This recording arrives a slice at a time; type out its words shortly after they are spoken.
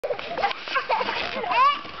Oh,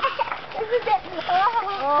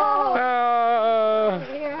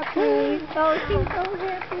 she's so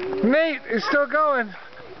happy. Nate is still going.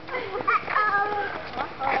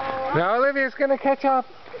 Now Olivia's gonna catch up.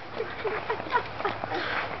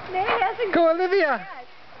 Nate hasn't. Go, Olivia.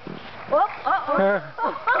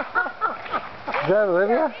 Is that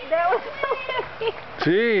Olivia? That was Olivia.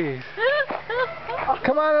 Jeez.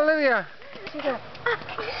 Come on, Olivia. Go.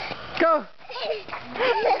 Go. Take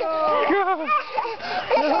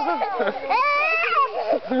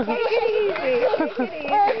it easy. Take it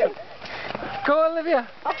easy. Go, Olivia.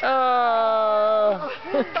 Oh.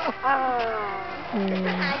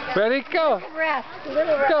 Ready? Go. Rest.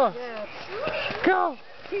 Little rest. Go. Go.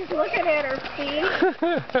 She's looking at her feet. I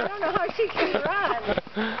don't know how she can run.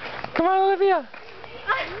 Come on, Olivia.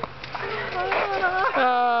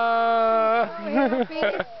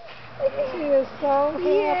 She is so happy.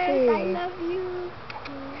 Yes, I love you.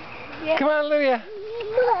 Yes. Come on, Olivia.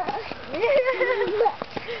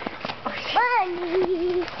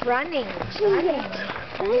 Running.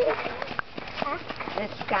 The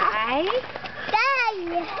sky.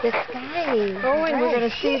 The sky. Oh, and we're going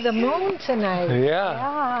to see the moon tonight.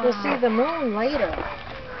 Yeah. We'll see the moon later.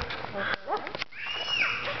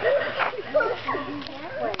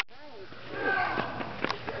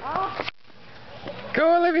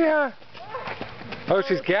 Go, Olivia. Oh,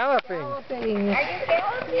 she's galloping. Galloping.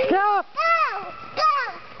 Gallop.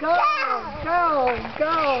 Go, go, go. Go,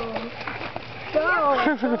 go. Go,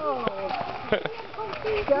 go.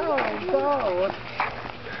 Go, go.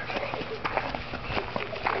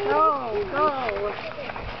 Go, go, go.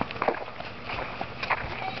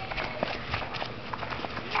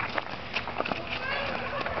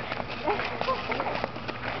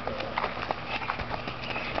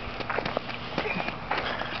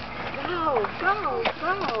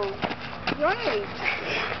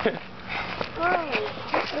 Right.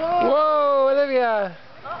 Whoa. Whoa, Olivia.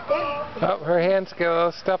 Oh, her hands get a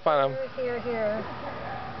little stuff on them. Here.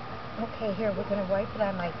 Okay, here, we're going to wipe it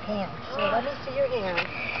on my pants. So let me see your hand.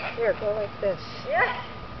 Here, go like this.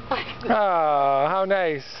 Oh, how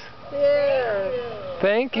nice. There.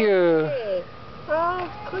 Thank you. Okay. Oh,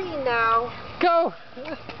 clean now. Go.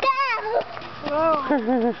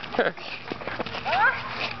 Oh.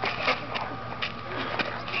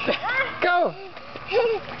 Go.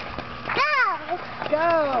 Go.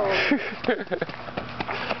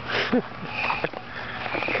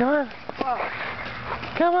 Come on.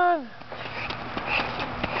 Come on.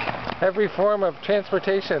 Every form of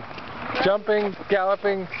transportation. Jumping,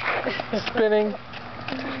 galloping, spinning.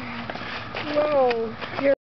 Whoa. You're